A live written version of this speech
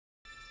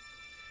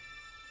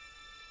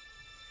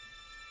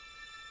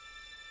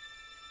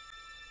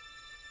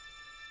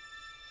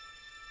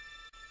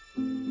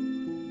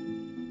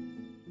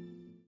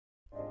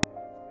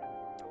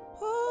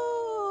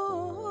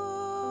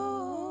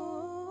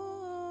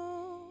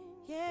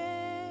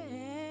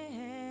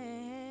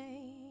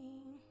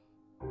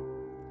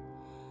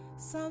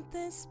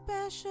Something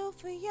special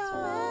for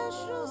y'all.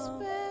 Special,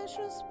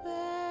 special,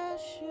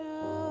 special.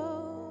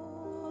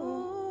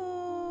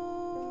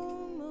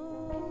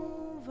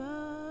 Move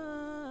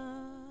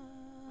on.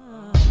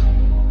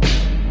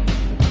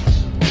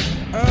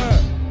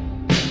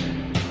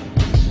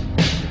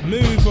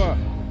 Mover.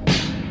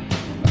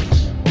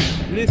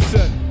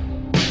 Listen.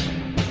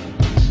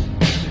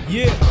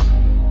 Yeah.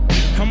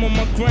 I'm on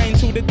my grind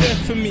till the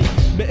death of me,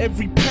 but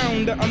every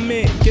pound that I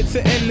make gets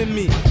an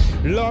enemy.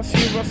 Last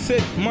year I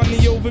said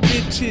money over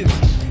bitches.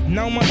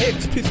 Now my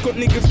ex-piss got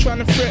niggas trying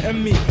to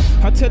threaten me.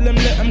 I tell them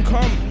let them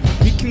come,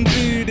 we can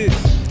do this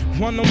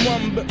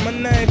one-on-one, but my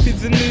knife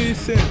is a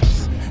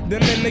nuisance.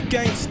 Them and the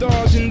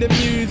gangsters in the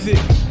music,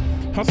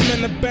 I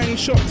smell the bang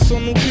shots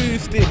on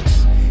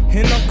acoustics,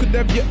 and I could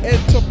have your head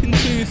top in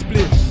 2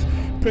 splits.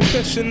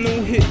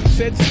 Professional hits,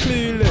 heads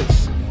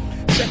clueless.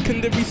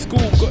 Secondary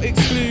school got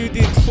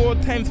excluded 4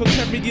 times for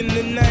carrying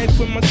the knife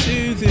when my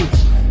shoes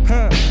is.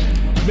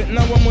 But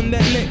now I'm on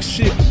that next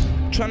shit,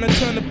 trying to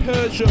turn a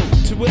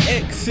Peugeot to an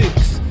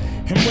X6.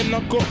 And when I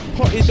got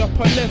potted up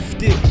I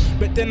left it,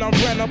 but then I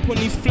ran up on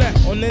his flat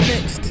on the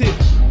next tip.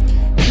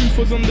 Proof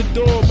was on the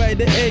door by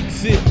the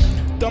exit.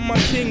 Done my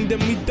thing, then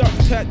we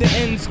ducked out the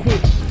ends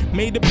quick.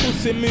 Made the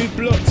pussy move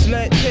blocks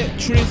like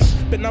Tetris.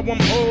 But now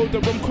I'm older,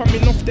 I'm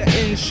coming off that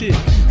end shit.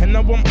 And now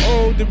I'm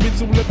older,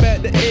 it's all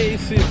about the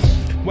aces.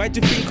 Why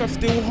do you think I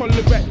still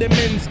holler at the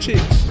men's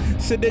chicks?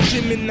 Said they're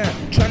gymming that,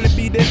 trying to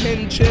be the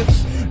hen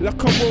chest.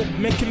 Like I won't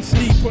make him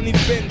sleep on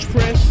his bench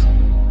press.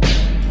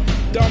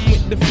 Done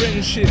with the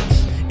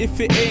friendships. If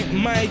it ain't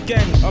my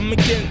gang, I'm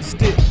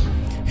against it.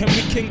 And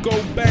we can go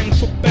bang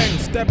for bang,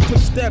 stab for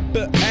stab,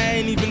 but I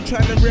ain't even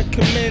trying to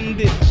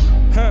recommend it.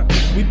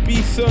 We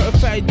be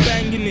certified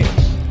banging it.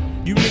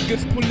 You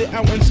niggas pull it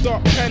out and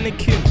start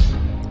panicking.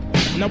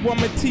 Now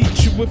I'ma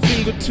teach you a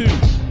thing or two,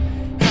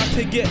 how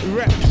to get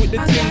wrapped with the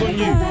thing on you.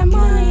 Get that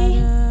money,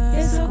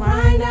 it's a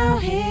grind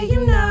out here,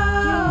 you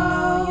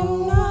know.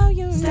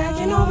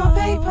 Stacking on my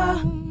paper,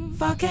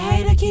 fuck a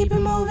hater, keep it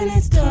moving,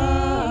 it's dope.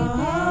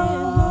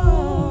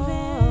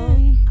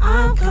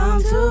 I've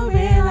come to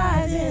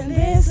realize in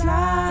this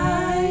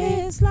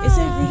life, it's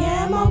simply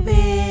M.O.B.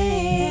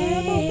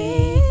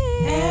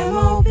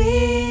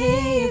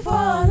 M.O.B. for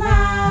life.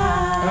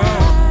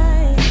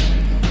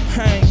 I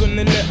ain't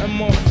gonna let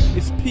them off.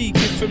 It's peak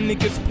if some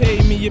niggas pay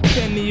me a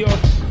penny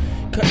off.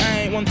 Cause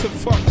I ain't one to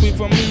fuck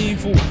with, I'm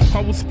evil.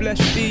 I will splash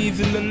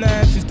diesel and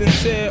asses then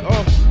set it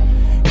off.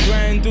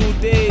 Grind all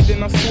day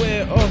then I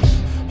swear it off.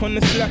 On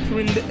the slapper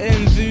in the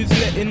ends, who's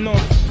letting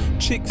off?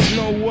 Chicks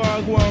no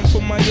wagwan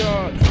for my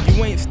yard.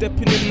 You ain't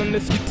stepping in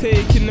unless you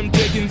taking them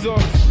jeggings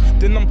off.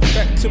 Then I'm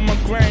back to my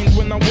grind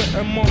when I wet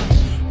them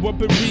off.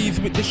 Robberies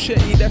with the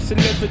shetty, that's a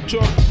leather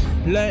job.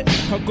 Like,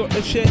 I got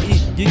a shetty,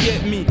 you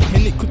get me?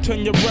 And it could turn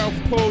your Ralph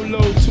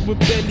Polo to a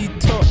belly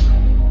top.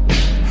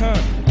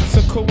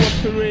 So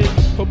cooperate,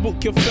 or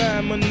book your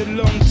fam on the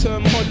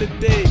long-term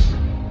holiday.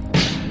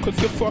 Cause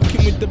you're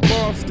fucking with the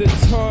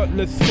bastards,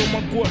 heartless. For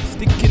my guap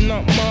sticking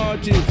up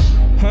margins,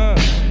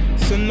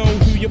 so know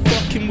who you're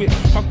fucking with.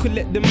 I could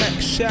let the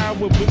max shower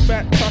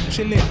without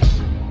touching it.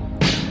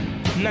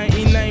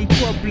 99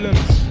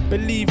 problems,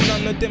 believe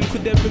none of them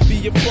could ever be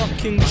your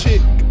fucking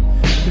chick.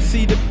 To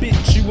see the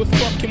bitch you was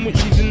fucking with,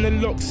 she's in the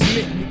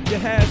locksmith with the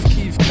house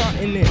keys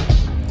cutting it.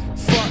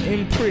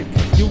 Fucking prick,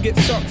 you'll get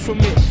sucked from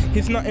it.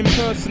 It's nothing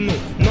personal,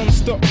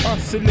 non-stop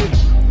hustling.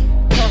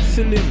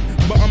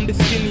 But I'm the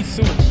skinny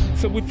suit.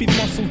 So if his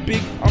muscles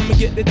big, I'ma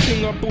get the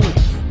thing I bought.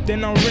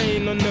 Then I'll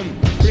rain on them,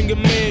 bring a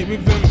mate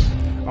with them.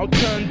 I'll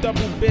turn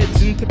double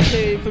beds into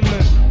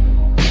pavement.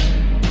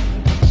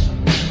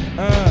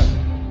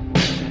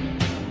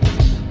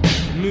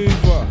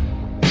 Mover.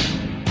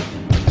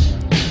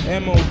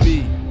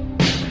 M.O.B.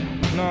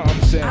 Know what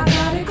I'm saying? I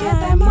gotta get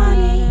that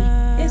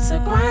money, it's a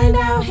grind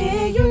out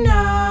here, you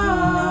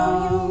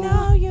know.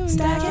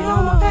 Stacking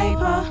on my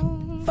paper,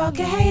 fuck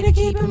a hater,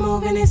 keep it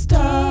moving, it's dope.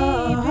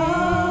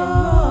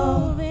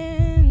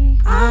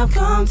 I've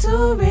come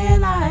to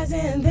realize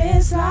in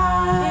this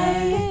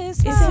life, it's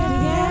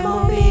simply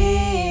M.O.B.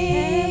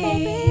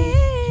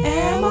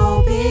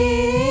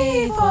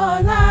 M.O.B.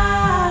 for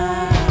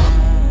life.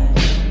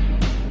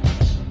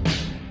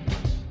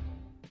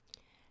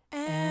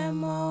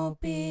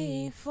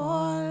 M.O.B. for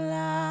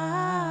life.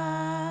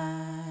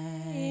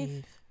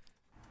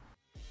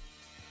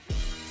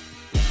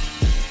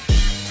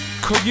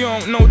 Cause you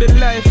don't know the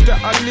life that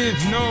I live,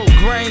 no.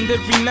 Grind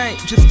every night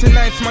just to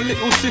nice my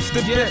little sister,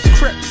 best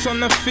creps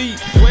on her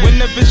feet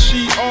whenever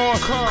she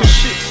asks. Cause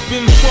shit's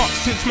been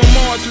fucked since my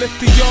Marge left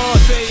the yard.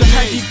 So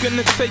how you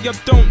gonna say I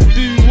don't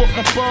do what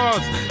my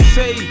bars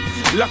say?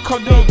 Like I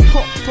don't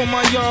pop for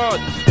my yard,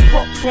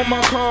 pop for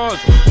my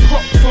cars,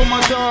 pop for my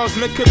dogs.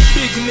 Make a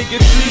big nigga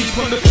sleep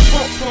on the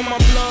spot for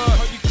my blood.